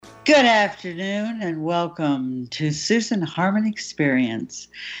Good afternoon and welcome to Susan Harmon Experience.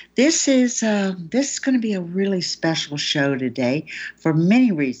 This is going to be a really special show today for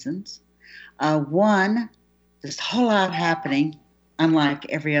many reasons. One, there's a whole lot happening, unlike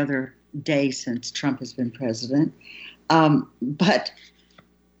every other day since Trump has been president. But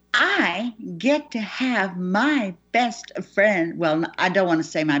I get to have my best friend. Well, I don't want to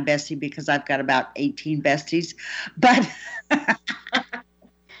say my bestie because I've got about 18 besties, but.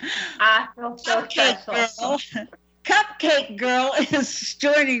 I feel so special. Cupcake Girl is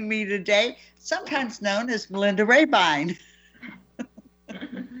joining me today, sometimes known as Melinda Raebyne. That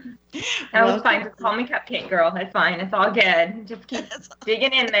was fine. Just call me Cupcake Girl. It's fine. It's all good. Just keep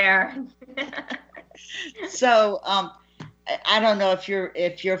digging in there. So, I don't know if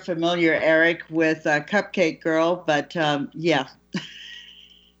you're familiar, Eric, with Cupcake Girl, but yeah.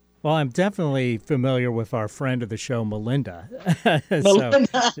 Well, I'm definitely familiar with our friend of the show, Melinda.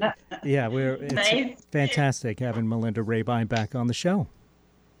 Melinda. Yeah, it's fantastic having Melinda Raebyne back on the show.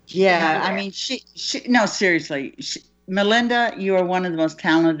 Yeah, I mean, no, seriously. Melinda, you are one of the most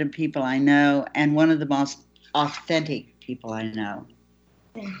talented people I know and one of the most authentic people I know.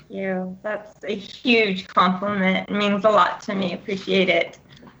 Thank you. That's a huge compliment. It means a lot to me. Appreciate it.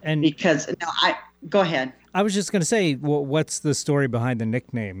 And go ahead. I was just going to say, what's the story behind the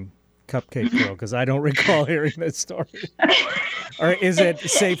nickname Cupcake Girl? Because I don't recall hearing that story. Or is it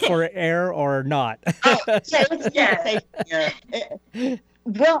safe for air or not? Safe for air.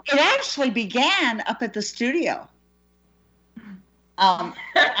 Well, it actually began up at the studio.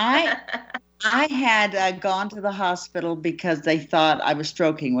 I had gone to the hospital because they thought I was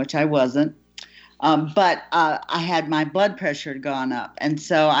stroking, which I wasn't. But I had my blood pressure had gone up, and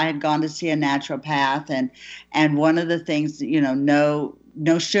so I had gone to see a naturopath, and one of the things, no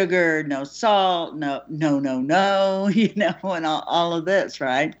sugar, no salt, no, and all of this,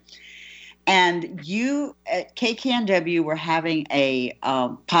 right? And you at KKNW were having a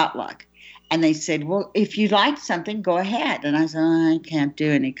potluck, and they said, well, if you like something, go ahead. And I said, I can't do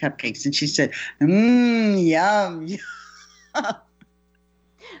any cupcakes. And she said, yum.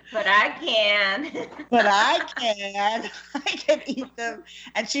 But I can. But I can. I can eat them.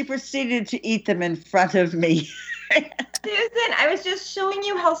 And she proceeded to eat them in front of me. Susan, I was just showing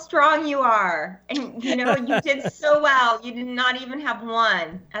you how strong you are. And, you did so well. You did not even have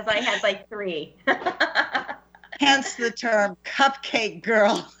one, as I had like 3. Hence the term Cupcake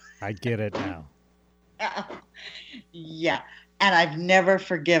Girl. I get it now. Yeah. And I've never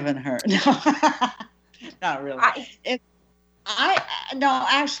forgiven her. No, not really.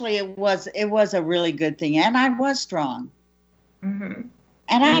 Actually, it was a really good thing, and I was strong, mm-hmm.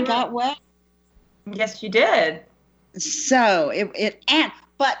 And I got well. Yes, you did. So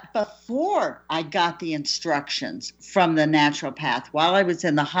but before I got the instructions from the naturopath, while I was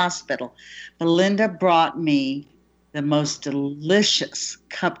in the hospital, Melinda brought me the most delicious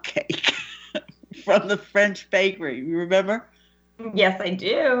cupcake from the French bakery. You remember? Yes, I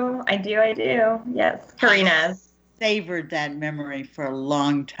do. I do. Yes, Karina's. Savored that memory for a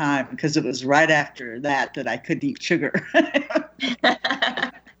long time because it was right after that I couldn't eat sugar.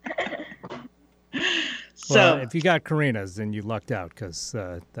 Well, if you got Karina's, then you lucked out because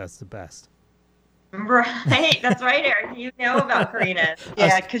that's the best. Right, that's right, Eric. You know about Karina's.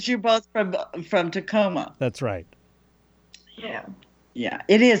 Yeah, because you're both from Tacoma. That's right. Yeah. Yeah,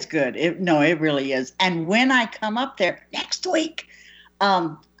 it is good. It really is. And when I come up there next week,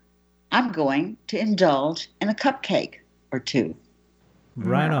 I'm going to indulge in a cupcake or two.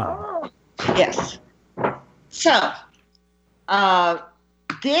 Right on. Yes. So,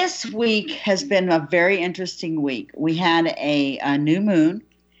 this week has been a very interesting week. We had a new moon.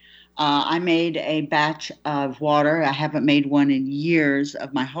 I made a batch of water. I haven't made one in years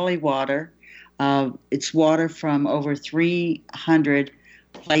of my holy water. It's water from over 300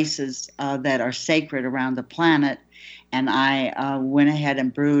 places that are sacred around the planet. And I went ahead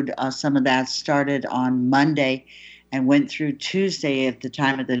and brewed some of that, started on Monday and went through Tuesday at the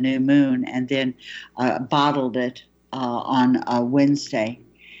time of the new moon, and then bottled it on Wednesday.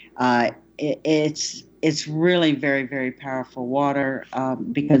 It's really very, very powerful water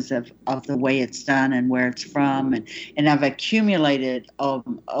because of the way it's done and where it's from. And I've accumulated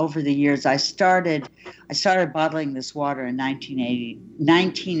over the years. I started bottling this water in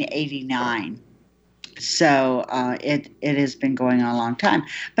 1989. So it has been going on a long time.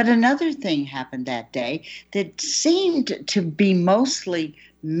 But another thing happened that day that seemed to be mostly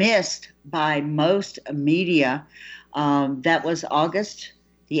missed by most media. That was August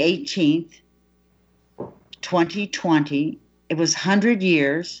the 18th, 2020. It was 100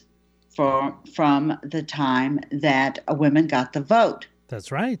 years from the time that women got the vote.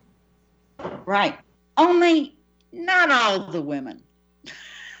 That's right. Right. Only not all the women.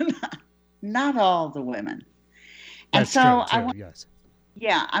 Not all the women. And That's true, I too. want, Yes.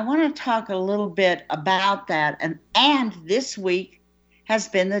 yeah, I want to talk a little bit about that. And this week has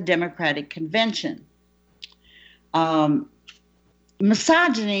been the Democratic Convention. Um,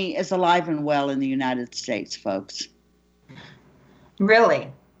 Misogyny is alive and well in the United States, folks. Really?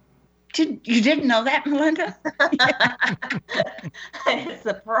 You didn't know that, Melinda?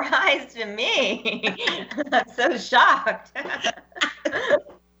 Surprise to me. I'm so shocked.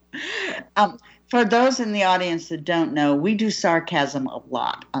 For those in the audience that don't know, we do sarcasm a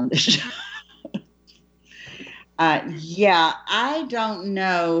lot on this show. Yeah, I don't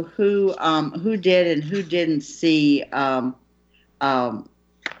know who did and who didn't see.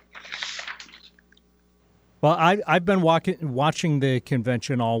 Well, I've been watching the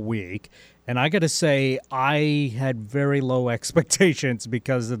convention all week, and I got to say I had very low expectations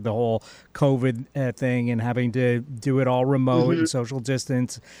because of the whole COVID thing and having to do it all remote and social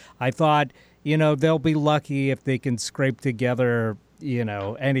distance. I thought, they'll be lucky if they can scrape together,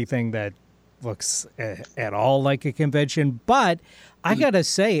 anything that looks at all like a convention. But I got to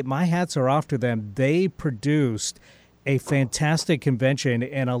say, my hats are off to them. They produced a fantastic convention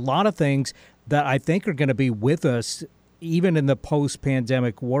and a lot of things that I think are going to be with us even in the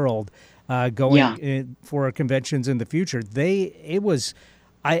post-pandemic world, going for conventions in the future. It was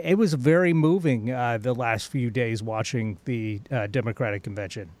very moving the last few days watching the Democratic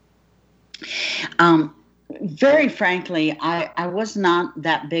convention. Very frankly, I was not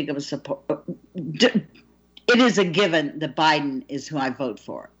that big of a support. It is a given that Biden is who I vote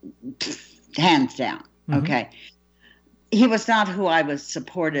for, hands down. Mm-hmm. Okay. He was not who I was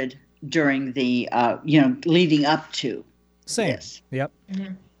supported during the, leading up to this. Yep.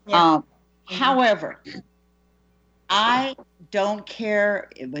 Mm-hmm. Yeah. However, I don't care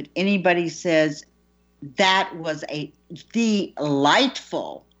what anybody says. That was a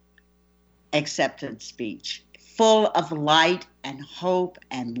delightful acceptance speech, full of light and hope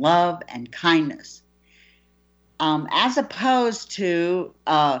and love and kindness, as opposed to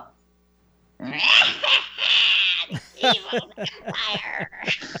evil empire.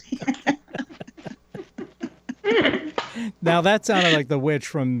 Now that sounded like the witch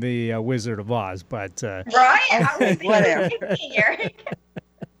from the Wizard of Oz, but right, whatever.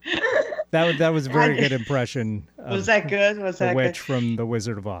 That was a very good impression. Was that good? Was that the witch good? From the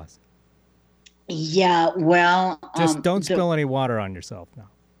Wizard of Oz? Yeah. Well, just don't spill any water on yourself now.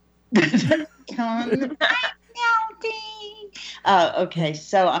 Okay,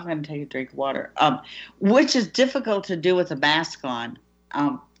 so I'm going to take a drink of water, which is difficult to do with a mask on.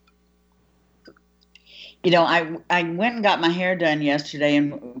 I went and got my hair done yesterday,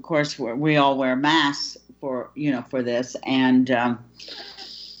 and of course we all wear masks for this. And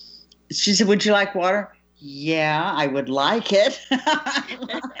she said, "Would you like water?" Yeah, I would like it.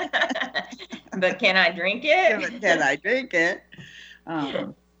 But can I drink it? Can I drink it?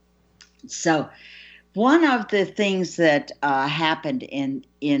 So one of the things that happened in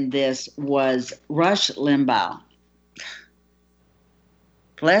this was Rush Limbaugh.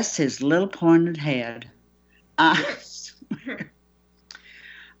 Bless his little pointed head.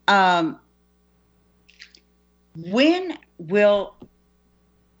 When will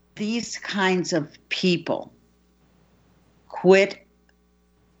these kinds of people quit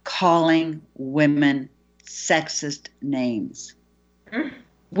calling women sexist names?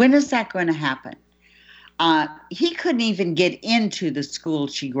 When is that going to happen? He couldn't even get into the school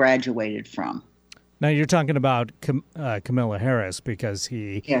she graduated from. Now you're talking about Kamala Harris because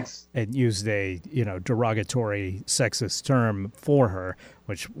he had used a derogatory sexist term for her,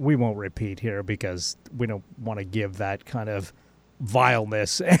 which we won't repeat here because we don't want to give that kind of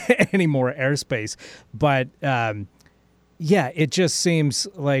vileness any more airspace. But it just seems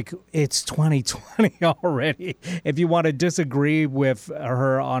like it's 2020 already. If you want to disagree with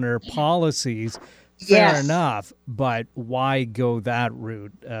her on her policies, fair enough, but why go that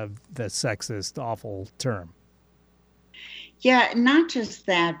route of the sexist, awful term? Yeah, not just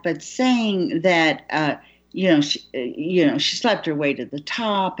that, but saying that she slept her way to the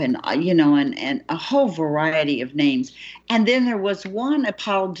top, and and a whole variety of names. And then there was one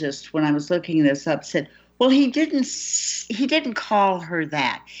apologist when I was looking this up said, "Well, he didn't call her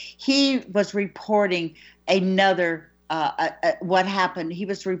that. He was reporting another." What happened, he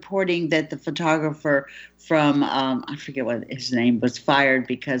was reporting that the photographer from, I forget what his name, was fired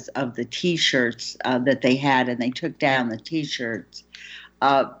because of the T-shirts that they had, and they took down the T-shirts.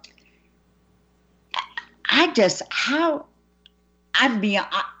 I'm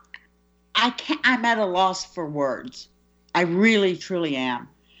at a loss for words. I really, truly am.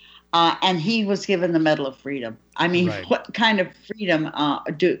 and he was given the Medal of Freedom. I mean, Right. what kind of freedom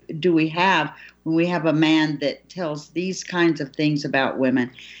do we have when we have a man that tells these kinds of things about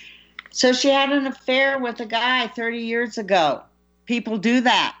women? So she had an affair with a guy 30 years ago. People do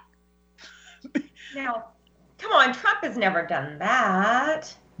that. Now, come on, Trump has never done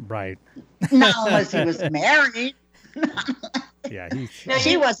that. Right. Not unless he was married. Yeah.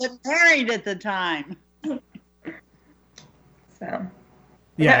 She wasn't married at the time. So.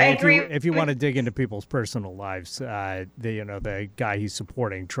 Yeah, I agree if you want to dig into people's personal lives, the guy he's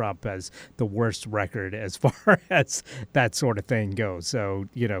supporting, Trump, has the worst record as far as that sort of thing goes. So,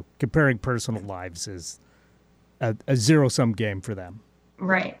 comparing personal lives is a zero-sum game for them.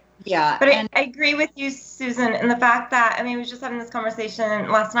 Right. Yeah. But I agree with you, Susan, and the fact that, I was just having this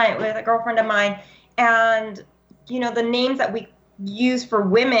conversation last night with a girlfriend of mine, and, the names that we use for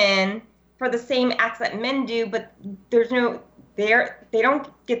women for the same acts that men do, but there's no... They don't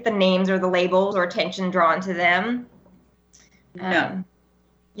get the names or the labels or attention drawn to them. No.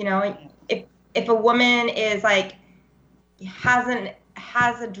 If a woman is like has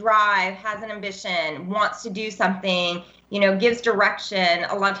a drive, has an ambition, wants to do something, gives direction,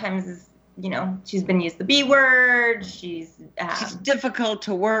 a lot of times is, she's been used the B word. She's difficult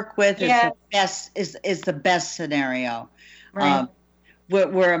to work with. Yeah. Is the best scenario. Right.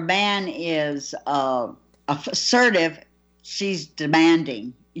 Where a man is assertive, she's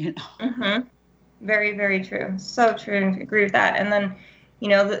demanding, Mm-hmm. Very, very true. So true. I agree with that. And then,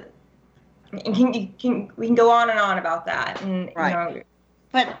 we can go on and on about that. And, right.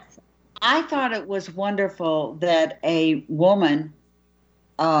 But I thought it was wonderful that a woman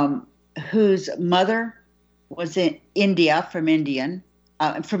whose mother was in India, from India,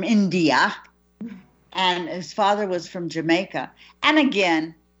 and his father was from Jamaica. And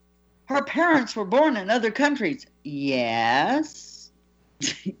again, her parents were born in other countries. Yes.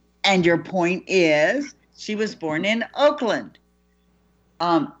 And your point is, she was born in Oakland.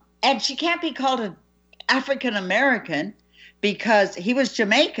 And she can't be called an African American because he was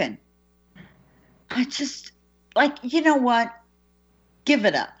Jamaican. I just, you know what? Give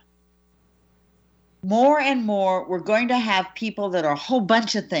it up. More and more, we're going to have people that are a whole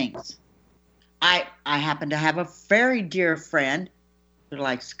bunch of things. I happen to have a very dear friend who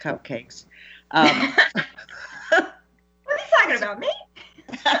likes cupcakes. What are you talking about, me?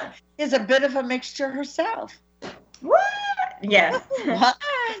 Is a bit of a mixture herself. What? Yes. What?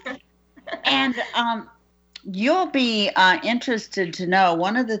 And you'll be interested to know,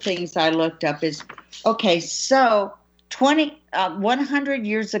 one of the things I looked up is, okay, so 100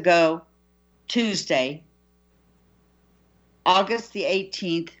 years ago, Tuesday, August the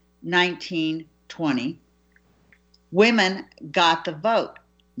 18th, 1920, women got the vote.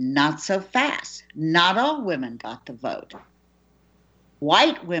 Not so fast. Not all women got the vote.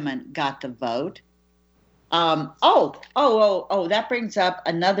 White women got the vote. That brings up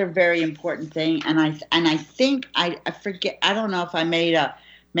another very important thing, and I think I forget. I don't know if I made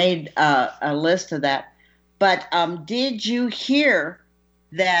a list of that, but did you hear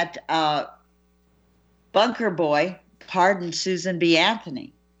that Bunker Boy pardoned Susan B.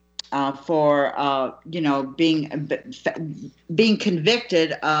 Anthony for being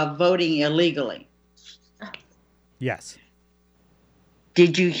convicted of voting illegally? Yes.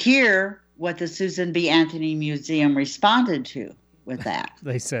 Did you hear what the Susan B. Anthony Museum responded to with that?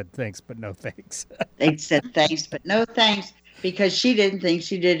 They said thanks, but no thanks. They said thanks, but no thanks, because she didn't think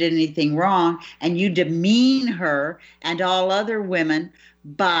she did anything wrong, and you demean her and all other women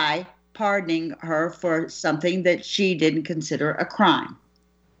by pardoning her for something that she didn't consider a crime.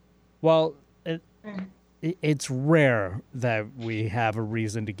 Well, it's rare that we have a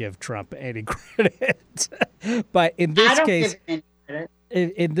reason to give Trump any credit, but in this case,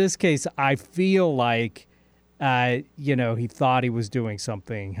 in this case, I feel like, he thought he was doing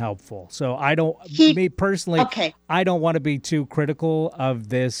something helpful. So me personally, okay. I don't want to be too critical of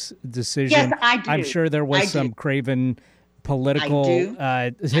this decision. Yes, I do. I'm sure there was some craven political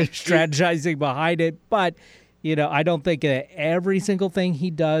strategizing behind it, but I don't think every single thing he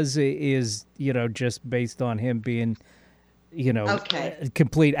does is, just based on him being,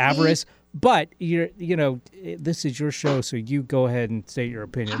 complete avarice. But this is your show, so you go ahead and state your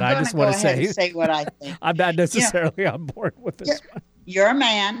opinion. I just want to say what I think. I'm not necessarily on board with this one. You're a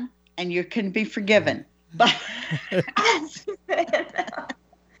man, and you can be forgiven. But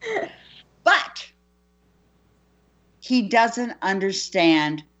he doesn't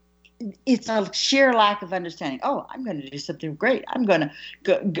understand. It's a sheer lack of understanding. Oh, I'm going to do something great. I'm going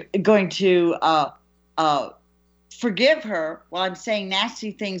to forgive her while I'm saying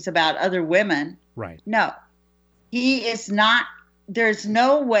nasty things about other women. Right. No, he is not there's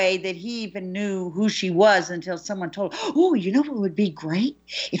no way that he even knew who she was until someone told him, oh, you know what would be great?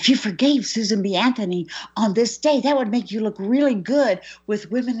 If you forgave Susan B. Anthony on this day, that would make you look really good with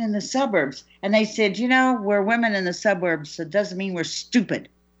women in the suburbs. And they said, we're women in the suburbs, so it doesn't mean we're stupid.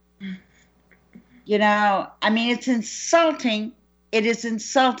 It's insulting. It is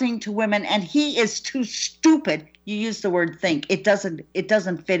insulting to women, and he is too stupid. You use the word think. It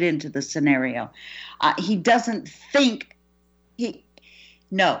doesn't fit into the scenario. He doesn't think. He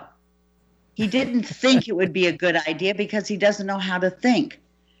didn't think it would be a good idea because he doesn't know how to think.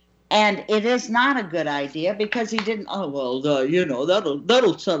 And it is not a good idea because he didn't,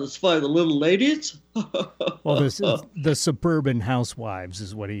 that'll satisfy the little ladies. Well, this is the suburban housewives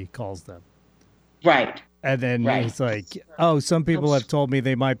is what he calls them. Right. And then he's like, some people have told me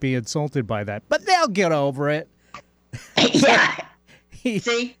they might be insulted by that, but they'll get over it. Yeah.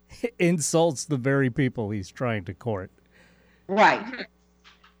 He insults the very people he's trying to court. Right.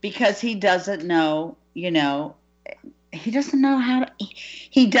 Because he doesn't know, he doesn't know how to,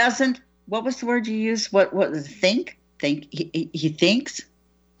 he doesn't, what was the word you used? What was think? He thinks?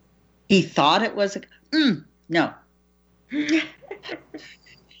 He thought it was, no.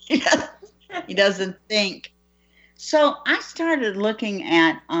 He doesn't think. So I started looking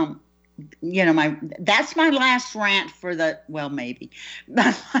at, that's my last rant for maybe.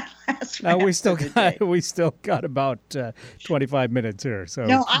 That's my last rant. We still got about 25 minutes here. So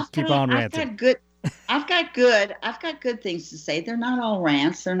keep on ranting. I've got good things to say. They're not all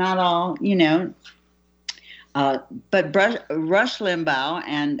rants. They're not all, but Rush Limbaugh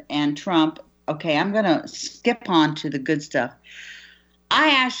and Trump. Okay, I'm going to skip on to the good stuff. I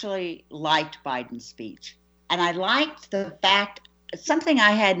actually liked Biden's speech, and I liked the fact, something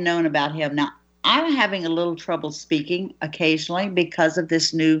I had known about him. Now, I'm having a little trouble speaking occasionally because of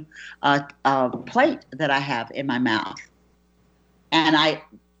this new plate that I have in my mouth. And I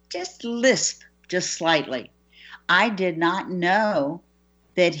just lisp just slightly. I did not know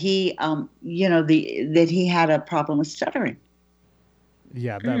that he, that he had a problem with stuttering.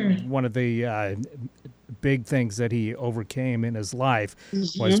 Yeah, one of the big things that he overcame in his life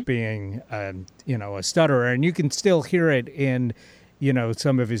was being, a stutterer. And you can still hear it in,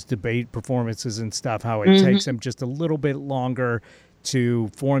 some of his debate performances and stuff, how it takes him just a little bit longer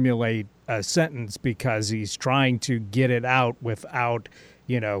to formulate a sentence because he's trying to get it out without,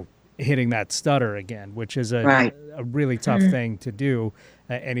 hitting that stutter again, which is a really tough thing to do.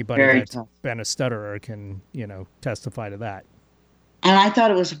 Anybody that's been a stutterer can, testify to that. And I thought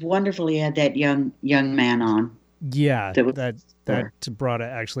it was wonderful he had that young man on. Yeah, that brought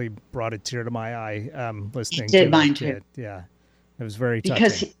a tear to my eye listening to mine too. Yeah, it was very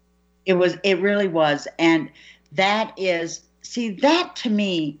touching. Because it really was. And that to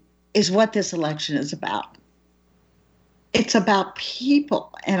me is what this election is about. It's about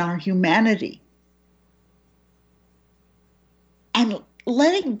people and our humanity. And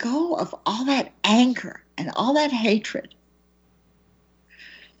letting go of all that anger and all that hatred.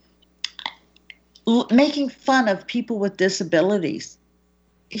 Making fun of people with disabilities.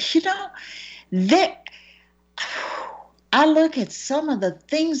 I look at some of the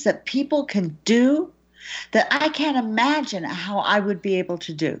things that people can do that I can't imagine how I would be able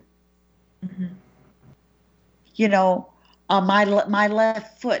to do. My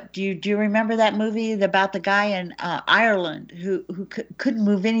left foot. Do you remember that movie about the guy in Ireland who couldn't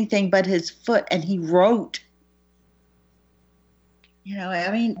move anything but his foot, and he wrote?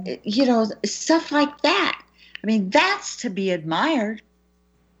 Stuff like that. That's to be admired.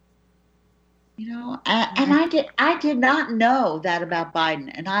 And I did not know that about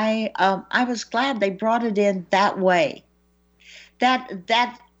Biden, and I was glad they brought it in that way. That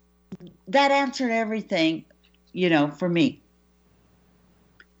answered everything, for me.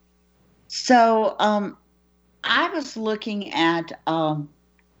 So I was looking at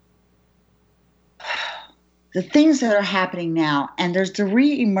the things that are happening now, and there's the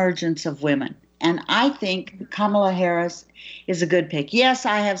re-emergence of women. And I think Kamala Harris is a good pick. Yes,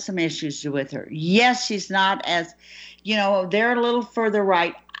 I have some issues with her. Yes, she's not as, they're a little further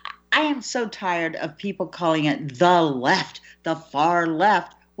right. I am so tired of people calling it the left, the far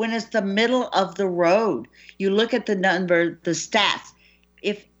left, when it's the middle of the road. You look at the number, the stats.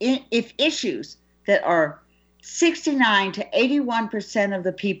 If issues that are 69 to 81% of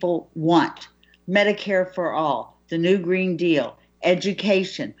the people want, Medicare for all, the new Green Deal,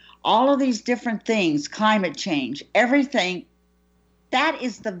 education, all of these different things, climate change, everything, that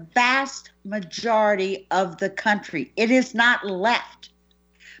is the vast majority of the country. It is not left.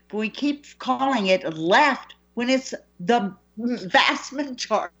 But we keep calling it left when it's the vast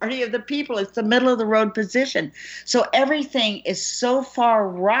majority of the people. It's the middle of the road position. So everything is so far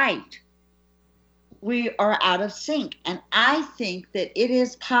right. We are out of sync. And I think that it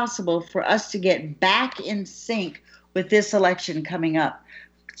is possible for us to get back in sync with this election coming up.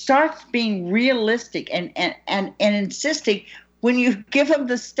 Start being realistic and insisting when you give them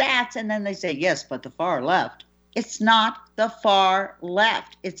the stats and then they say, yes, but the far left. It's not the far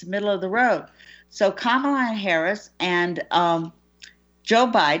left. It's middle of the road. So Kamala Harris and Joe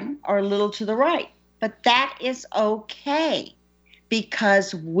Biden are a little to the right. But that is okay,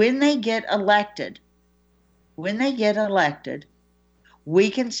 because when they get elected, we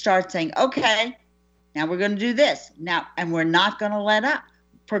can start saying, okay, now we're going to do this. Now, and we're not going to let up.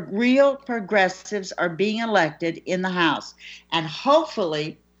 Real progressives are being elected in the House. And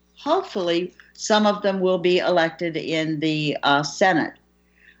hopefully, some of them will be elected in the Senate.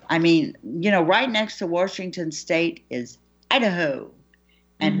 I mean, right next to Washington State is Idaho.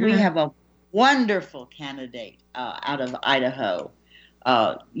 And we have a wonderful candidate out of Idaho.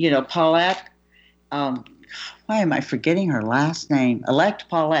 Paulette. Why am I forgetting her last name? Elect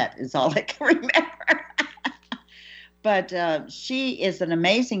Paulette is all I can remember. But she is an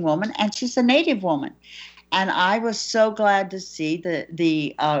amazing woman, and she's a Native woman. And I was so glad to see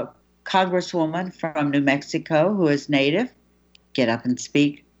the Congresswoman from New Mexico, who is Native, get up and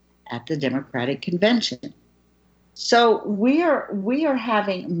speak at the Democratic Convention. So we are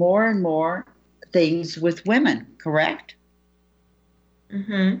having more and more things with women, correct?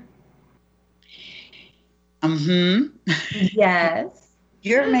 Mm-hmm. Yes.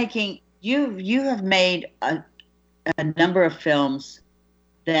 You have made a number of films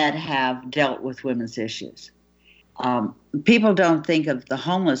that have dealt with women's issues. People don't think of the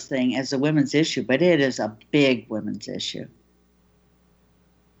homeless thing as a women's issue, but it is a big women's issue.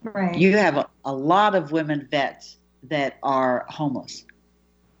 Right. You have a lot of women vets that are homeless.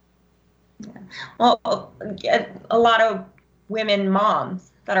 Yeah. Well, a lot of women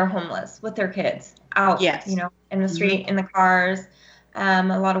moms that are homeless with their kids out, yes. In the street, in the cars. A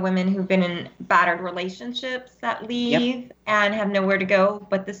lot of women who've been in battered relationships that leave and have nowhere to go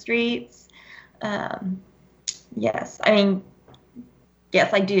but the streets. Yes, I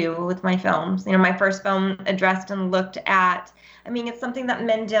do with my films. My first film addressed and looked at, it's something that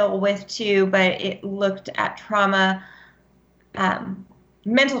men deal with too, but it looked at trauma,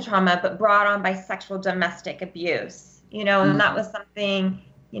 mental trauma, but brought on by sexual domestic abuse, and that was something,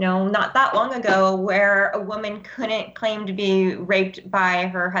 not that long ago, where a woman couldn't claim to be raped by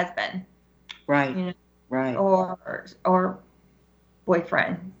her husband. Right. Right. Or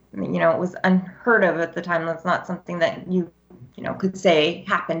boyfriend. It was unheard of at the time. That's not something that you could say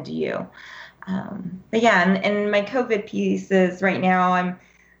happened to you. But yeah, and my COVID pieces right now,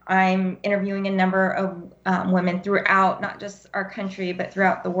 I'm interviewing a number of women throughout, not just our country, but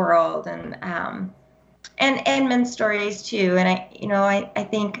throughout the world, and men's stories too. And I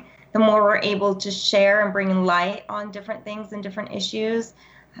think the more we're able to share and bring light on different things and different issues,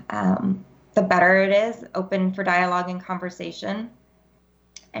 the better it is, open for dialogue and conversation.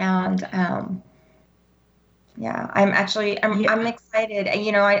 And I'm excited.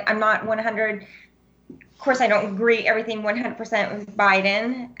 I'm not 100. Of course, I don't agree everything 100% with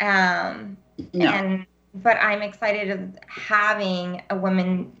Biden. No. But I'm excited of having a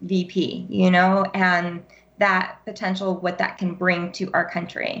woman VP, and that potential, what that can bring to our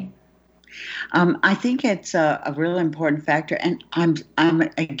country. I think it's a really important factor, and I'm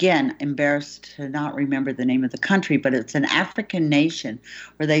again embarrassed to not remember the name of the country, but it's an African nation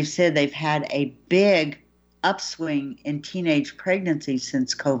where they've said they've had a big upswing in teenage pregnancy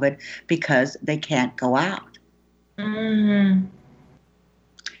since COVID because they can't go out. Mm-hmm.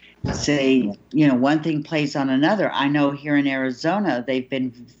 Say, one thing plays on another. I know here in Arizona, they've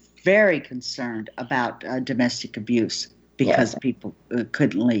been very concerned about domestic abuse because people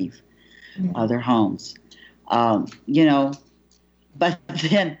couldn't leave their homes. But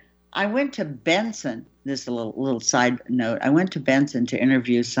then I went to Benson. This is a little side note. I went to Benson to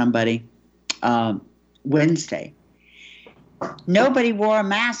interview somebody Wednesday. Nobody wore a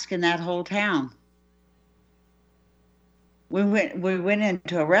mask in that whole town. We went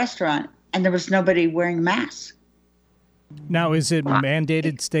into a restaurant and there was nobody wearing masks. Now, is it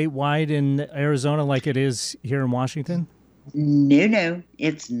mandated statewide in Arizona like it is here in Washington? No,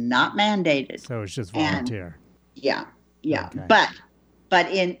 it's not mandated. So it's just volunteer. Yeah. Okay. But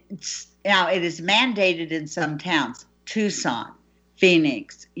now it is mandated in some towns. Tucson,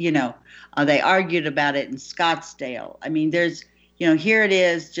 Phoenix, they argued about it in Scottsdale. There's, here it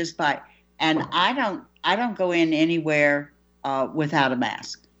is just by, and I don't go in anywhere without a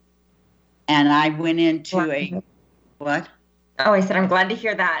mask. And I went into what? Oh, I said, I'm glad to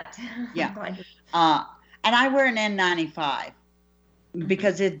hear that. Yeah. I'm glad And I wear an N95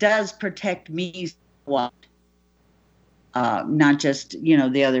 because it does protect me somewhat, not just,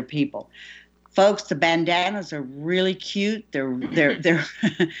 the other people. Folks, the bandanas are really cute. They're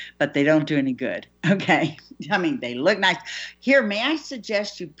but they don't do any good. Okay. I mean, they look nice. Here, may I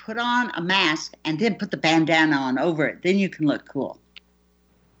suggest you put on a mask and then put the bandana on over it. Then you can look cool.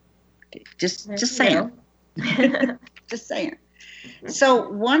 Just saying. Just saying. So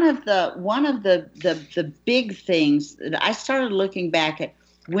one of the big things that I started looking back at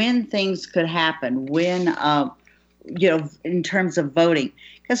when things could happen, when in terms of voting,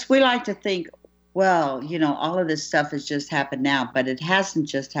 because we like to think, well, all of this stuff has just happened now, but it hasn't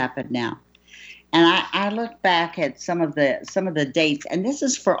just happened now. And I look back at some of the dates, and this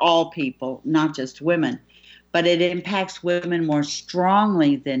is for all people, not just women, but it impacts women more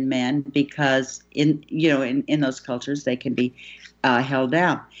strongly than men because in those cultures they can be held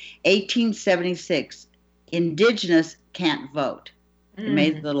down. 1876, indigenous can't vote. They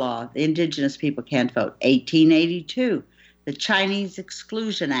made the law. The indigenous people can't vote. 1882, the Chinese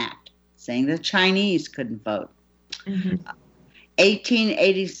Exclusion Act, saying the Chinese couldn't vote.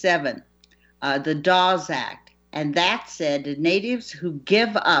 1887, the Dawes Act, and that said natives who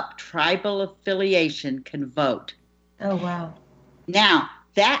give up tribal affiliation can vote. Oh, wow. Now,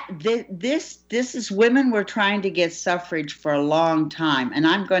 this is women were trying to get suffrage for a long time, and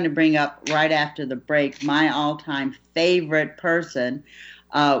I'm going to bring up right after the break my all-time favorite person,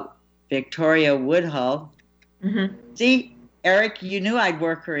 Victoria Woodhull. See, Eric, you knew I'd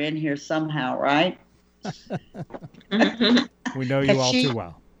work her in here somehow, right? We know you all too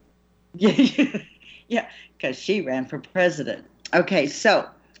well. Yeah, because she ran for president. Okay, so,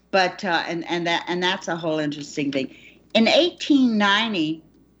 but and that's a whole interesting thing. In 1890,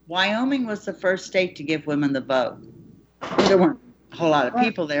 Wyoming was the first state to give women the vote. There weren't a whole lot of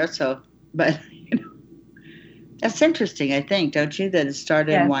people there, but that's interesting, I think, don't you, that it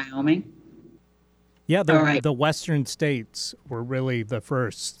started in Wyoming? Yeah, the western states were really the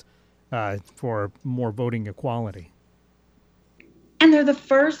first for more voting equality. And they're the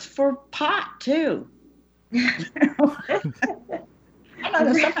first for pot, too. I don't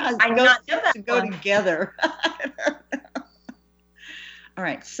know, sometimes those go together. All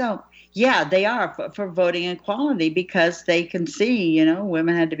right, so yeah, they are for voting equality because they can see,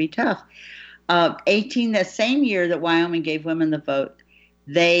 women had to be tough. The same year that Wyoming gave women the vote,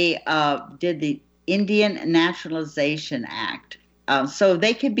 they did the Indian Naturalization Act. So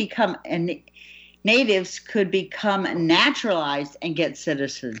they could become, natives could become naturalized and get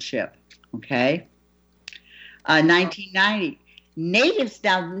citizenship. Okay. 1990, natives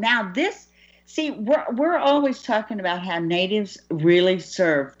now this. See, we're always talking about how natives really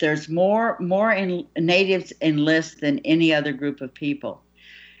serve. There's more natives enlist than any other group of people.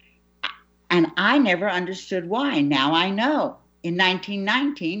 And I never understood why. Now I know. In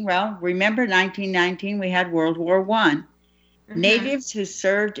 1919, well, remember 1919, we had World War I. Natives who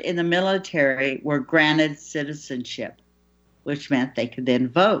served in the military were granted citizenship, which meant they could then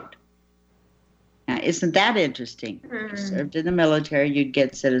vote. Now, isn't that interesting? If you served in the military, you'd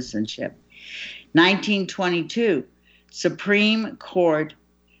get citizenship. 1922, Supreme Court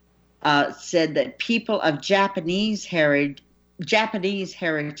said that people of Japanese heritage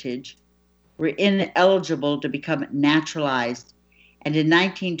were ineligible to become naturalized. And in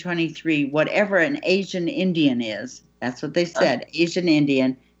 1923, whatever an Asian Indian is, that's what they said, Asian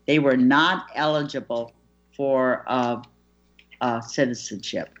Indian, they were not eligible for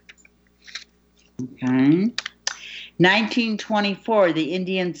citizenship. Okay. 1924, the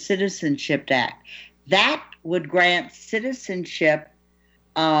Indian Citizenship Act. That would grant citizenship,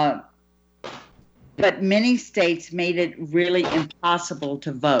 but many states made it really impossible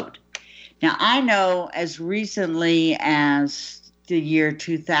to vote. Now, I know as recently as the year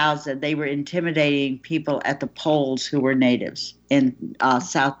 2000, they were intimidating people at the polls who were natives in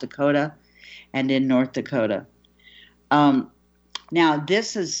South Dakota and in North Dakota. Now,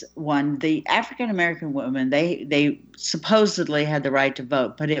 this is one, the African-American women, they supposedly had the right to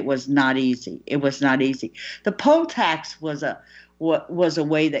vote, but it was not easy. It was not easy. The poll tax was a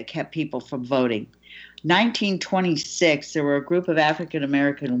way that kept people from voting. 1926, there were a group of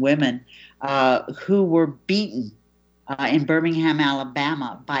African-American women who were beaten in Birmingham,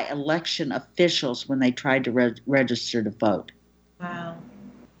 Alabama, by election officials when they tried to register to vote. Wow.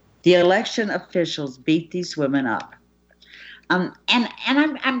 The election officials beat these women up. And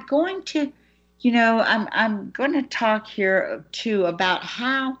I'm going to, I'm going to talk here too about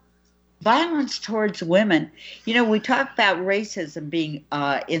how violence towards women. We talk about racism being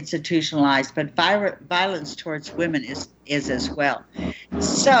institutionalized, but violence towards women is as well.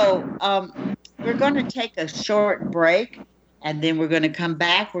 So we're going to take a short break, and then we're going to come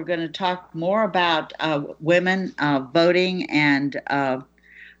back. We're going to talk more about women voting, and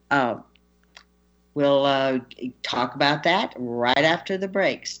we'll talk about that right after the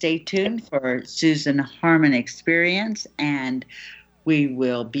break. Stay tuned for Susan Harmon Experience, and we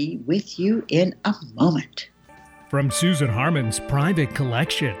will be with you in a moment. From Susan Harmon's private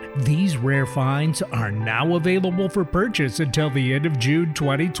collection, these rare finds are now available for purchase until the end of June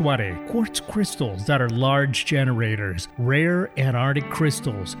 2020. Quartz crystals that are large generators, rare Antarctic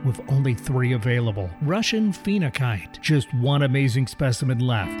crystals with only 3 available. Russian phenakite, just 1 amazing specimen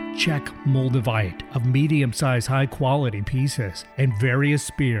left. Czech moldavite of medium-sized high-quality pieces, and various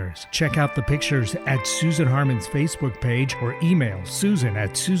spears. Check out the pictures at Susan Harmon's Facebook page or email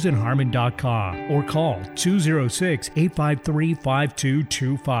susan@susanharmon.com or call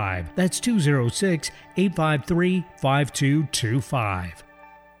 206-853-5225. That's 206-853-5225.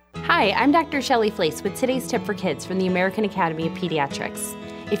 Hi, I'm Dr. Shelley Flace with today's tip for kids from the American Academy of Pediatrics.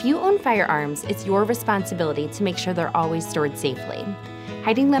 If you own firearms, it's your responsibility to make sure they're always stored safely.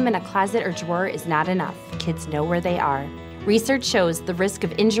 Hiding them in a closet or drawer is not enough. Kids know where they are. Research shows the risk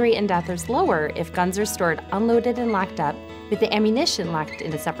of injury and death is lower if guns are stored unloaded and locked up, with the ammunition locked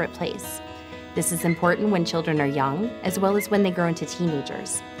in a separate place. This is important when children are young, as well as when they grow into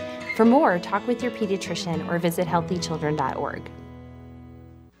teenagers. For more, talk with your pediatrician or visit healthychildren.org.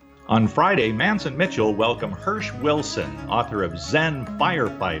 On Friday, Manson Mitchell welcomed Hirsch Wilson, author of Zen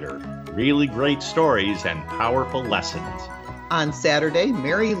Firefighter, really great stories and powerful lessons. On Saturday,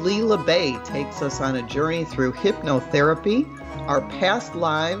 Mary Lee LeBay takes us on a journey through hypnotherapy, our past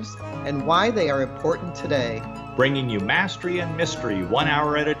lives, and why they are important today. Bringing you mastery and mystery 1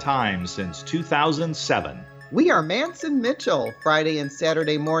 hour at a time since 2007. We are Manson Mitchell, Friday and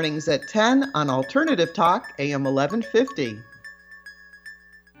Saturday mornings at 10 on Alternative Talk, AM 1150.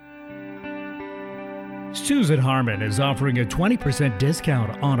 Susan Harmon is offering a 20%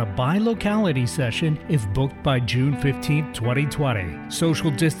 discount on a bi-locality session if booked by June 15, 2020. Social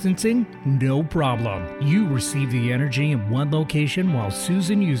distancing? No problem. You receive the energy in one location while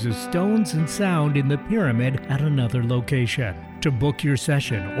Susan uses stones and sound in the pyramid at another location. To book your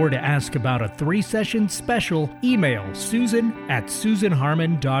session or to ask about a 3-session special, email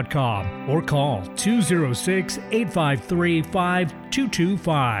susan@susanharmon.com or call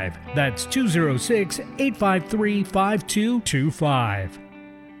 206-853-5225. That's 206-853-5225.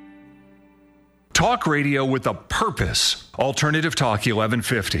 Talk radio with a purpose. Alternative Talk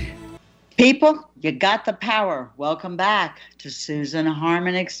 1150. People, you got the power. Welcome back to Susan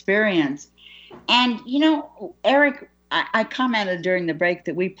Harmon Experience. And, Eric, I commented during the break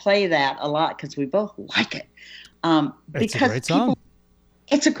that we play that a lot because we both like it. It's a great song.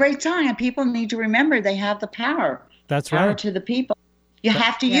 It's a great song, and people need to remember they have the power. That's power right. to the people. You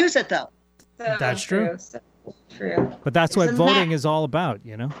have to use it, though. That's true. So true. But that's what voting is all about,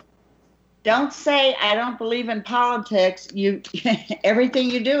 Don't say I don't believe in politics.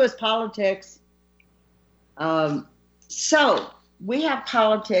 Everything you do is politics. So we have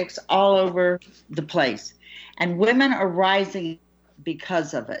politics all over the place. And women are rising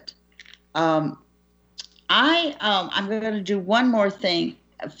because of it. I'm going to do one more thing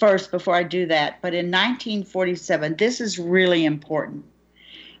first before I do that. But in 1947, this is really important.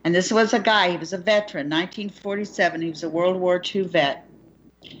 And this was a guy, he was a veteran, 1947. He was a World War II vet,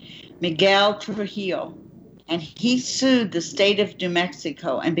 Miguel Trujillo. And he sued the state of New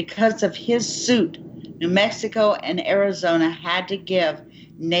Mexico. And because of his suit, New Mexico and Arizona had to give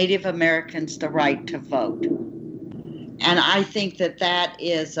Native Americans the right to vote. And I think that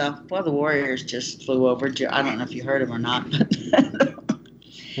is, the Warriors just flew over. I don't know if you heard them or not.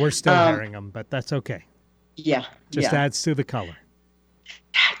 We're still hearing them, but that's okay. Yeah. Just adds to the color.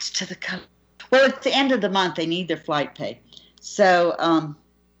 Adds to the color. Well, it's the end of the month. They need their flight pay. So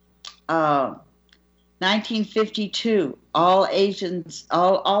 1952, all Asians,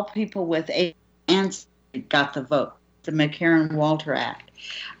 all people with Asian ancestry got the vote. The McCarran-Walter Act.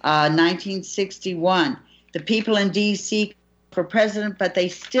 1961, the people in D.C. for president, but they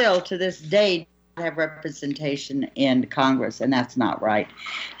still, to this day, don't have representation in Congress, and that's not right.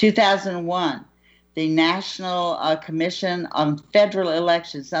 2001, the National Commission on Federal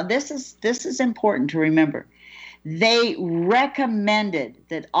Elections. Now, this is important to remember. They recommended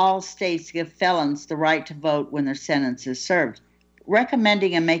that all states give felons the right to vote when their sentence is served.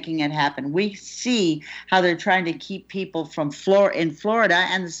 Recommending and making it happen. We see how they're trying to keep people from in Florida,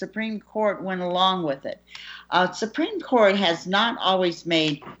 and the Supreme Court went along with it. Supreme Court has not always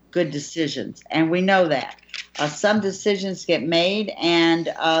made good decisions, and we know that. Some decisions get made, and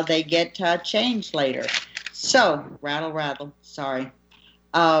they get changed later. So, rattle, rattle, sorry.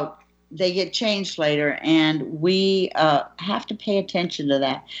 They get changed later, and we have to pay attention to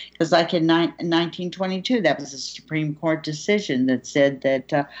that. Because like in 1922, that was a Supreme Court decision that said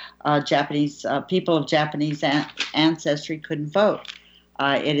that Japanese people of Japanese ancestry couldn't vote.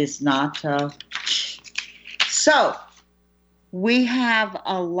 It is not. So we have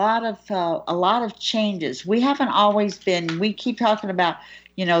a lot of changes. We haven't always been. We keep talking about,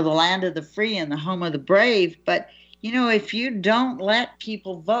 the land of the free and the home of the brave, but if you don't let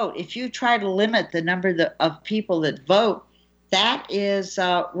people vote, if you try to limit the number of people that vote, that is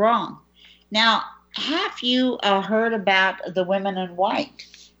wrong. Now, have you heard about the women in white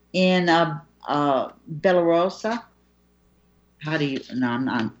in Belarus? How do you? No, I'm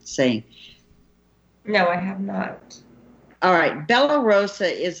not saying. No, I have not. All right, Belarus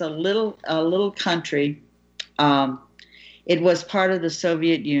is a little country. It was part of the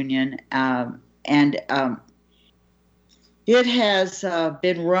Soviet Union, and it has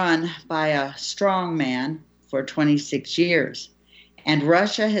been run by a strong man for 26 years. And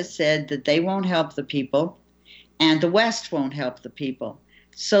Russia has said that they won't help the people, and the West won't help the people.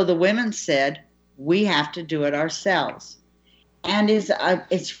 So the women said, we have to do it ourselves. And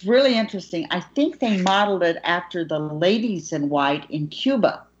it's really interesting. I think they modeled it after the ladies in white in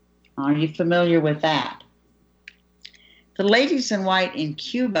Cuba. Are you familiar with that? The ladies in white in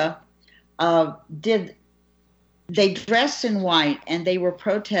Cuba they dressed in white, and they were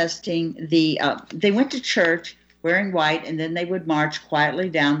protesting they went to church wearing white, and then they would march quietly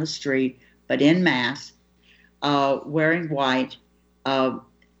down the street, but in mass, wearing white,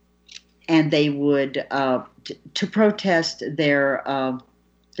 and they would to protest their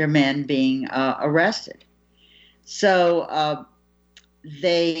men being arrested. So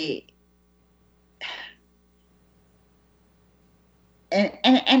they.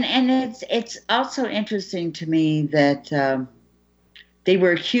 And it's also interesting to me that they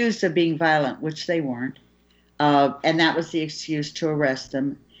were accused of being violent, which they weren't, and that was the excuse to arrest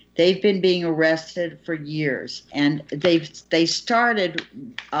them. They've been being arrested for years, and they started.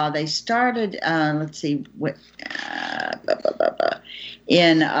 Let's see,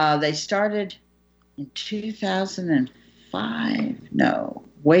 they started in 2005. No,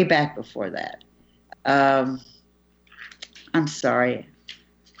 way back before that. I'm sorry.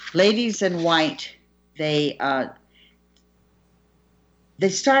 Ladies in white, they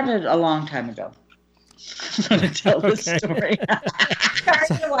started a long time ago. I'm going to tell this story.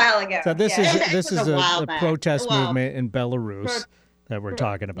 Started a while ago. So this is a protest Well, movement in Belarus that we're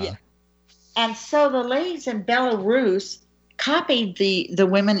talking about. Yeah. And so the ladies in Belarus copied the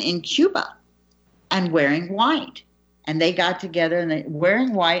women in Cuba and wearing white. And they got together and they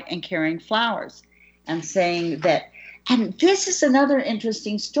wearing white and carrying flowers and saying that. And this is another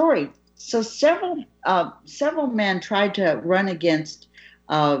interesting story. So several men tried to run against,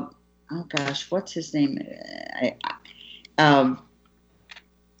 what's his name?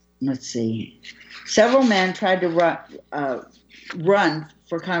 Let's see. Several men tried to run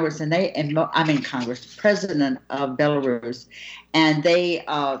for Congress, president of Belarus, and they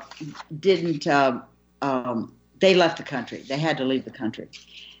didn't. They left the country. They had to leave the country.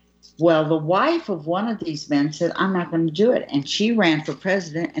 Well, the wife of one of these men said, I'm not going to do it. And she ran for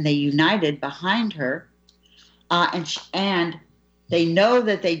president, and they united behind her. And they know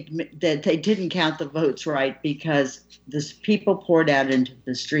that they didn't count the votes right because this people poured out into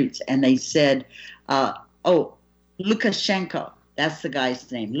the streets, and they said, Lukashenko, that's the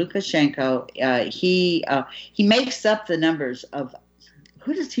guy's name, Lukashenko, he makes up the numbers of,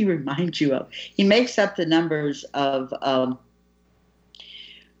 who does he remind you of? He makes up the numbers of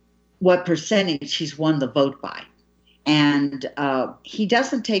what percentage he's won the vote by. And he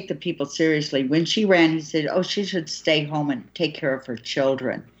doesn't take the people seriously. When she ran, he said, she should stay home and take care of her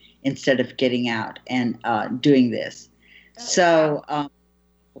children instead of getting out and doing this.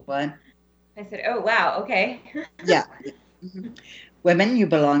 What? I said, oh, wow, okay. Yeah. Mm-hmm. Women, you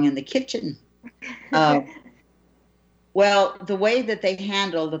belong in the kitchen. Well, the way that they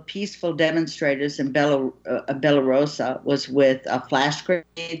handled the peaceful demonstrators in Belarus was with flash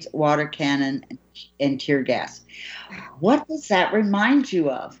grenades, water cannon, and tear gas. What does that remind you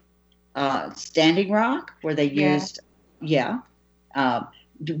of? Standing Rock, where they used,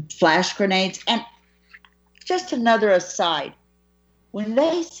 flash grenades. And just another aside, when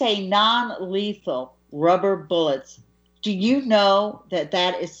they say non-lethal rubber bullets, do you know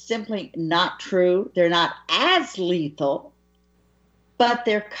that is simply not true? They're not as lethal, but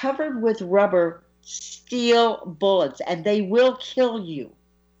they're covered with rubber steel bullets, and they will kill you.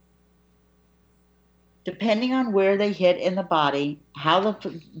 depending on where they hit in the body, how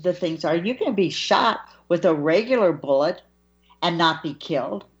the things are. You can be shot with a regular bullet and not be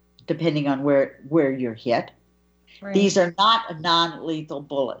killed, depending on where you're hit. Right. These are not non-lethal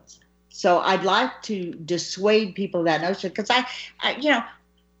bullets. So I'd like to dissuade people of that notion, because I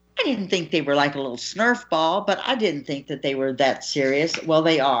didn't think they were like a little Snurf ball, but I didn't think that they were that serious. Well,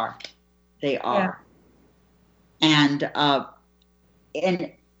 they are. They are. Yeah.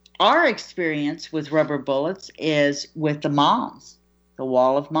 And our experience with rubber bullets is with the moms, the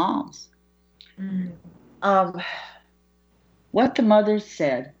wall of moms. Mm-hmm. What the mothers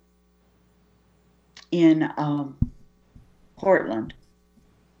said in Portland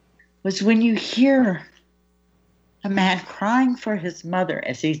was, when you hear a man crying for his mother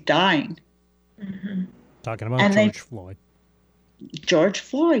as he's dying. Mm-hmm. Talking about George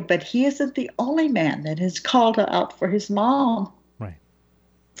Floyd, but he isn't the only man that has called out for his mom. Right.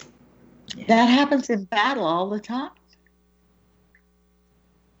 That happens in battle all the time.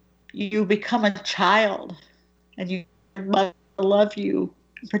 You become a child, and your mother love you,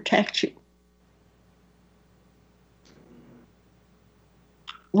 protect you.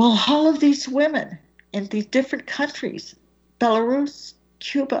 Well, all of these women in these different countries, Belarus,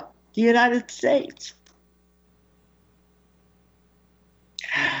 Cuba, the United States,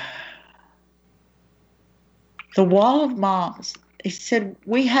 the wall of moms, they said,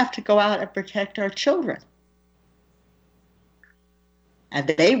 we have to go out and protect our children. And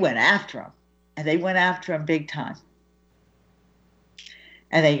they went after them. And they went after them big time.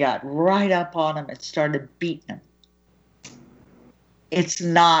 And they got right up on them and started beating them. It's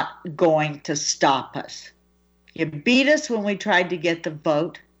not going to stop us. You beat us when we tried to get the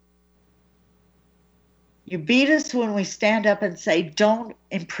vote. You beat us when we stand up and say, don't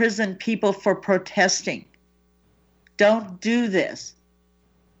imprison people for protesting. Don't do this.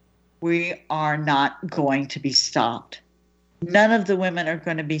 We are not going to be stopped. None of the women are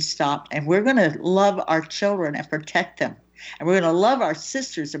going to be stopped. And we're going to love our children and protect them. And we're going to love our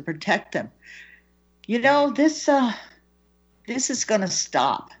sisters and protect them. You know, this is going to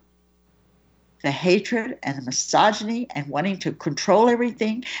stop. The hatred and the misogyny and wanting to control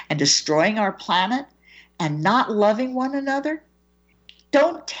everything and destroying our planet and not loving one another.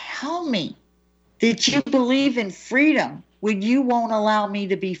 Don't tell me that you believe in freedom when you won't allow me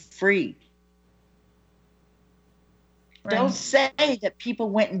to be free. Right. Don't say that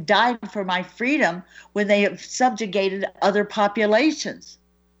people went and died for my freedom when they have subjugated other populations.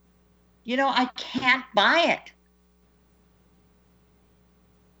 You know, I can't buy it.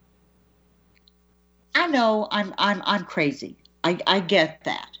 I know I'm crazy. I get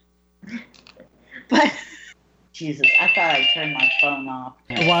that. But Jesus, I thought I turned my phone off.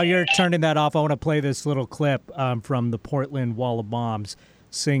 While you're turning that off, I want to play this little clip from the Portland Wall of Moms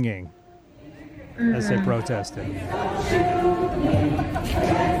singing as they protested. Hands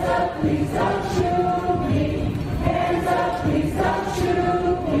up, please don't shoot me. Hands up, please don't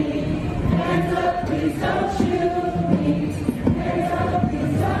shoot me. Hands up, please don't shoot me. Hands up,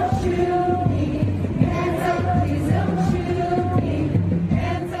 please don't shoot me. Hands up, please don't shoot me.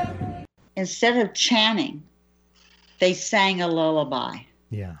 Hands up. Instead of chanting, they sang a lullaby.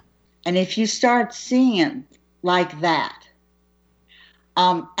 Yeah. And if you start seeing it like that,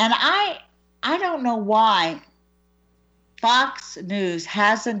 and I don't know why Fox News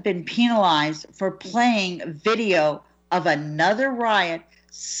hasn't been penalized for playing video of another riot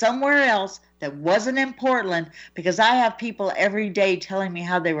somewhere else that wasn't in Portland, because I have people every day telling me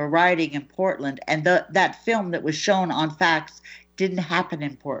how they were rioting in Portland, and that film that was shown on Fox didn't happen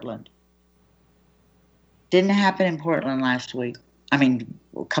in Portland. Didn't happen in Portland last week. I mean,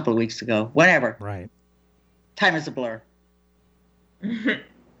 a couple of weeks ago. Whatever. Right. Time is a blur.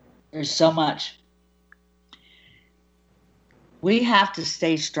 There's so much. We have to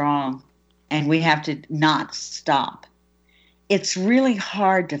stay strong, and we have to not stop. It's really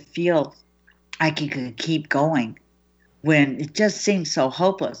hard to feel like you could keep going when it just seems so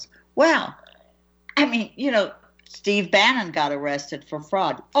hopeless. Well, I mean, you know, Steve Bannon got arrested for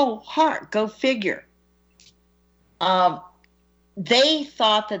fraud. Oh, heart, go figure. They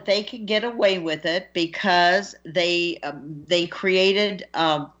thought that they could get away with it because they created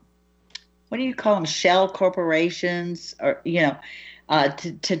what do you call them, shell corporations, or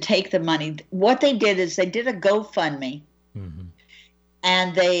to take the money. What they did is they did a GoFundMe,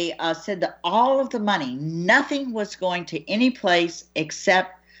 and they said that all of the money, nothing was going to any place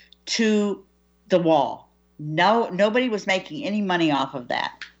except to the wall. Nobody was making any money off of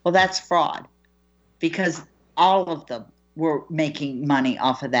that. Well, that's fraud, because all of them were making money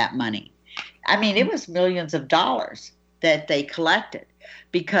off of that money. I mean, it was millions of dollars that they collected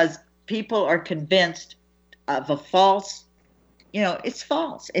because people are convinced of a false, it's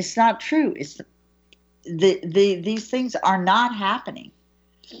false. It's not true. It's these things are not happening.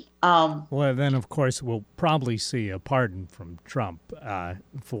 Well, then, of course, we'll probably see a pardon from Trump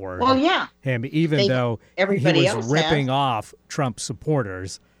for him, even though everybody he was ripping off Trump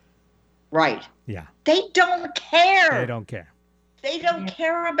supporters. Right. Yeah. They don't care. They don't care. They don't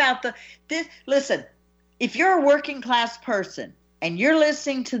care about this. Listen, if you're a working class person and you're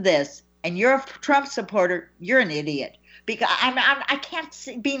listening to this and you're a Trump supporter, you're an idiot. Because I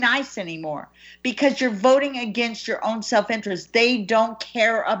can't be nice anymore because you're voting against your own self-interest. They don't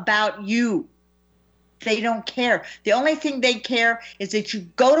care about you. They don't care. The only thing they care is that you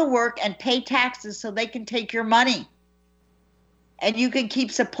go to work and pay taxes so they can take your money and you can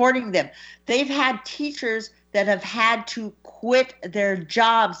keep supporting them. They've had teachers that have had to quit their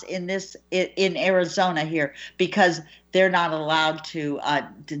jobs in Arizona here because they're not allowed to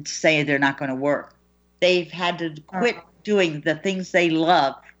say they're not going to work. They've had to quit doing the things they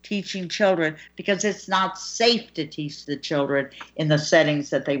love, teaching children, because it's not safe to teach the children in the settings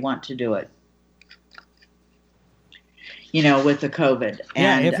that they want to do it. With the COVID.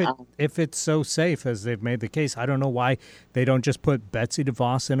 Yeah, if it's so safe as they've made the case, I don't know why they don't just put Betsy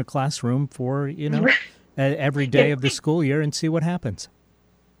DeVos in a classroom for, every day of the school year and see what happens.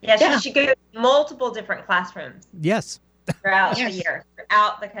 Yeah, she should go to multiple different classrooms. Yes. Throughout the year,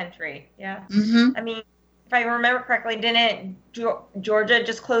 throughout the country. Yeah. Mm-hmm. I mean, if I remember correctly, didn't Georgia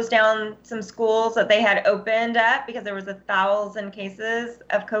just close down some schools that they had opened up because there was 1,000 cases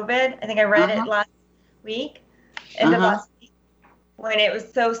of COVID? I think I read it last week, end of last week, when it was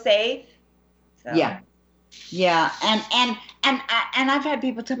so safe. So. Yeah, and I've had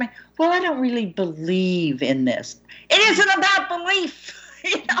people tell me, "Well, I don't really believe in this." It isn't about belief,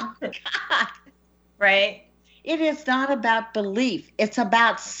 God. Right. It is not about belief. It's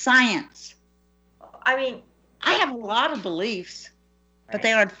about science. I mean, I have a lot of beliefs, but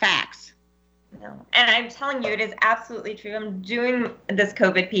they aren't facts. No. And I'm telling you, it is absolutely true. I'm doing this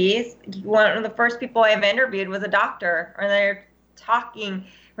COVID piece. One of the first people I've interviewed was a doctor, or they're talking,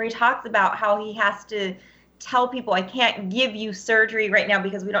 where he talks about how he has to tell people, I can't give you surgery right now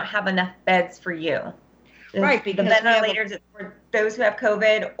because we don't have enough beds for you. Right. The ventilators for those who have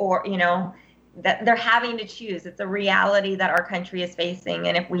COVID, or, that they're having to choose. It's a reality that our country is facing.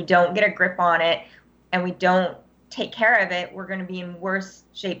 And if we don't get a grip on it and we don't take care of it, we're going to be in worse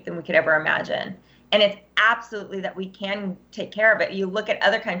shape than we could ever imagine. And it's absolutely that we can take care of it. You look at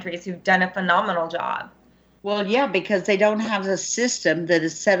other countries who've done a phenomenal job. Well, yeah, because they don't have a system that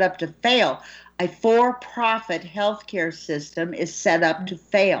is set up to fail. A for-profit healthcare system is set up to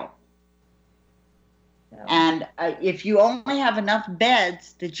fail. And if you only have enough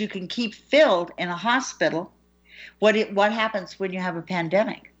beds that you can keep filled in a hospital, what happens when you have a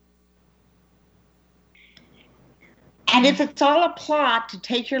pandemic? And if it's all a plot to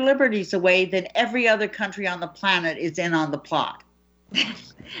take your liberties away, then every other country on the planet is in on the plot.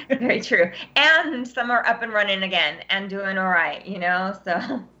 Very true. And some are up and running again and doing all right,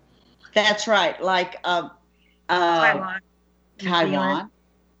 so. That's right. Like Taiwan.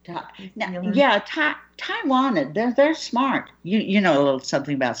 Taiwan, they're smart. You know a little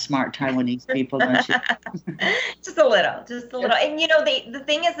something about smart Taiwanese people, don't you? Just a little. And the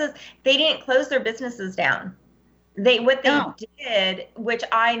thing is they didn't close their businesses down. They did, which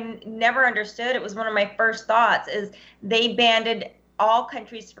I never understood. It was one of my first thoughts, is they banned all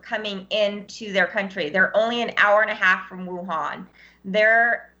countries for coming into their country. They're only an hour and a half from Wuhan.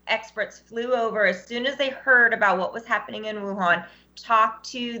 Their experts flew over as soon as they heard about what was happening in Wuhan, talked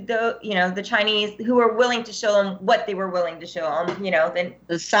to the Chinese, who were willing to show them what they were willing to show them. Then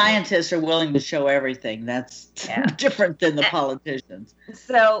the scientists are willing to show everything. That's different than the politicians.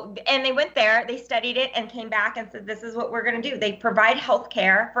 So, and they went there, they studied it, and came back and said, "This is what we're going to do." They provide health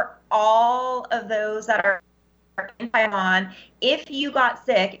care for all of those that are in Taiwan. If you got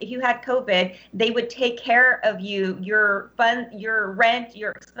sick, if you had COVID, they would take care of you. Your fund, your rent,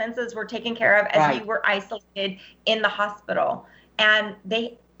 your expenses were taken care of as you were isolated in the hospital. And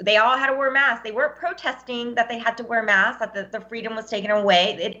they all had to wear masks. They weren't protesting that they had to wear masks, that the freedom was taken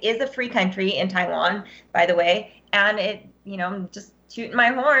away. It is a free country in Taiwan, by the way. And I'm just tooting my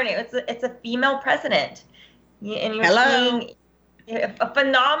horn. It's a female president. And you're seeing a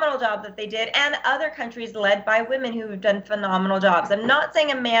phenomenal job that they did, and other countries led by women who have done phenomenal jobs. I'm not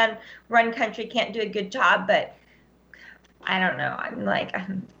saying a man-run country can't do a good job, but I don't know.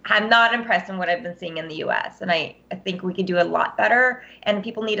 I'm not impressed in what I've been seeing in the U.S. And I think we could do a lot better. And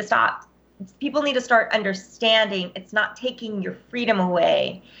people need to stop. People need to start understanding it's not taking your freedom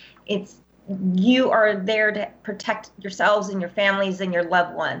away. It's you are there to protect yourselves and your families and your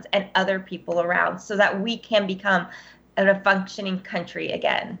loved ones and other people around so that we can become a functioning country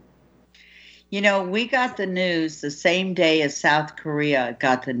again. You know, we got the news the same day as South Korea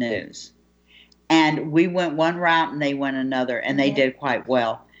got the news. And we went one route and they went another, and they did quite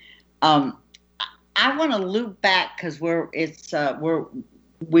well. I want to loop back because we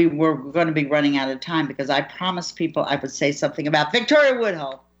were going to be running out of time, because I promised people I would say something about Victoria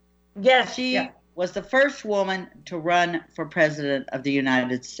Woodhull. Yes, she was the first woman to run for president of the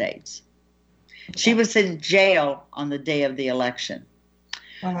United States. She was in jail on the day of the election.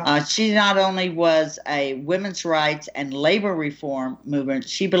 Wow. She not only was a women's rights and labor reform movement,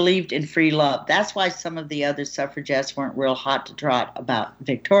 she believed in free love. That's why some of the other suffragettes weren't real hot to trot about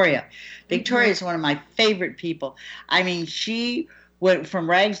Victoria. Victoria is one of my favorite people. I mean, she went from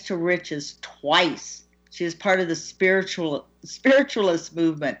rags to riches twice. She was part of the spiritualist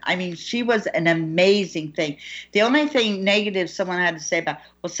movement. I mean, she was an amazing thing. The only thing negative someone had to say about,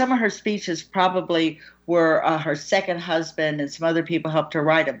 well, some of her speeches probably were her second husband and some other people helped her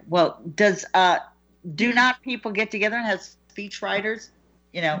write them. Well, do not people get together and have speech writers?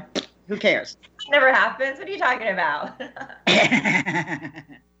 You know, who cares? It never happens. What are you talking about?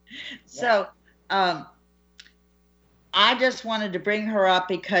 So, I just wanted to bring her up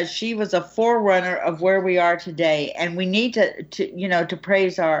because she was a forerunner of where we are today, and we need to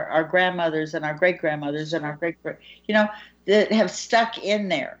praise our grandmothers and our great grandmothers and our great, that have stuck in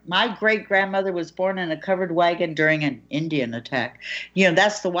there. My great grandmother was born in a covered wagon during an Indian attack. You know,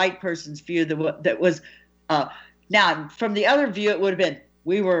 that's the white person's view. That was now from the other view, it would have been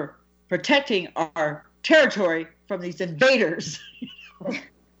we were protecting our territory from these invaders.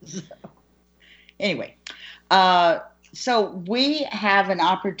 So, anyway. So we have an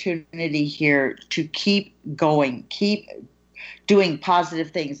opportunity here to keep going, keep doing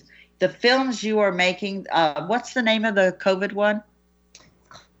positive things. The films you are making, what's the name of the COVID one?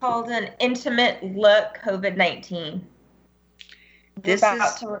 It's called An Intimate Look COVID-19. This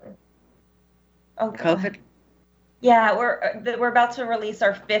is COVID? Yeah, we're about to release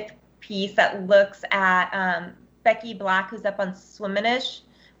our 5th piece that looks at Becky Black, who's up on Swimminish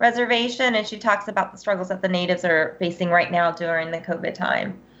Reservation, and she talks about the struggles that the natives are facing right now during the COVID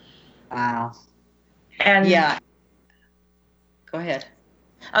time. Wow. And yeah. Go ahead.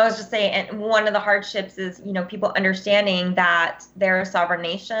 I was just saying, and one of the hardships is, people understanding that they're a sovereign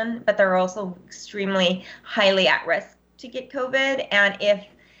nation, but they're also extremely highly at risk to get COVID. And if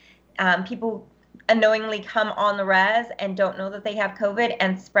people unknowingly come on the res and don't know that they have COVID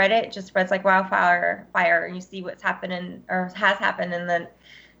and spread it, just spreads like wildfire. And you see what's happening or has happened in the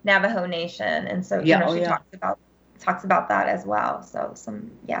Navajo Nation, and so she talks about that as well. So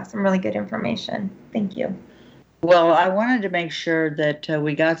some really good information. Thank you. Well, I wanted to make sure that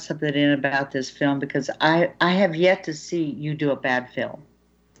we got something in about this film, because I have yet to see you do a bad film.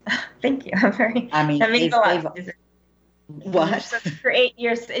 Thank you. That means a lot. What?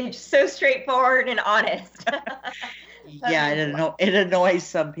 You're so straightforward and honest. Yeah, it annoys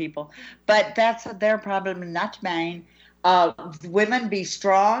some people, but that's their problem, not mine. Women, be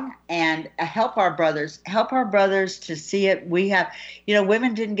strong and help our brothers to see it. We have,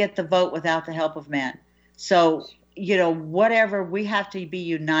 women didn't get the vote without the help of men. So, whatever, we have to be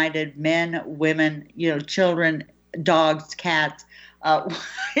united, men, women, children, dogs, cats, all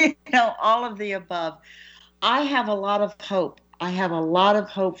of the above. I have a lot of hope. I have a lot of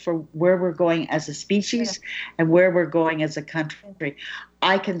hope for where we're going as a species and where we're going as a country.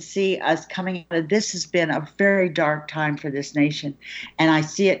 I can see us coming out of this. Has been a very dark time for this nation, and I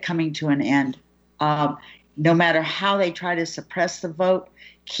see it coming to an end. No matter how they try to suppress the vote,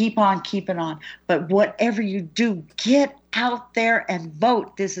 keep on keeping on. But whatever you do, get out there and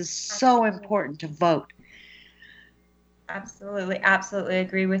vote. This is so important to vote. Absolutely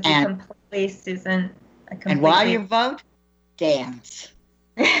agree with you completely, Susan. And while you vote, dance.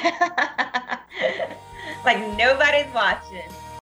 Like nobody's watching.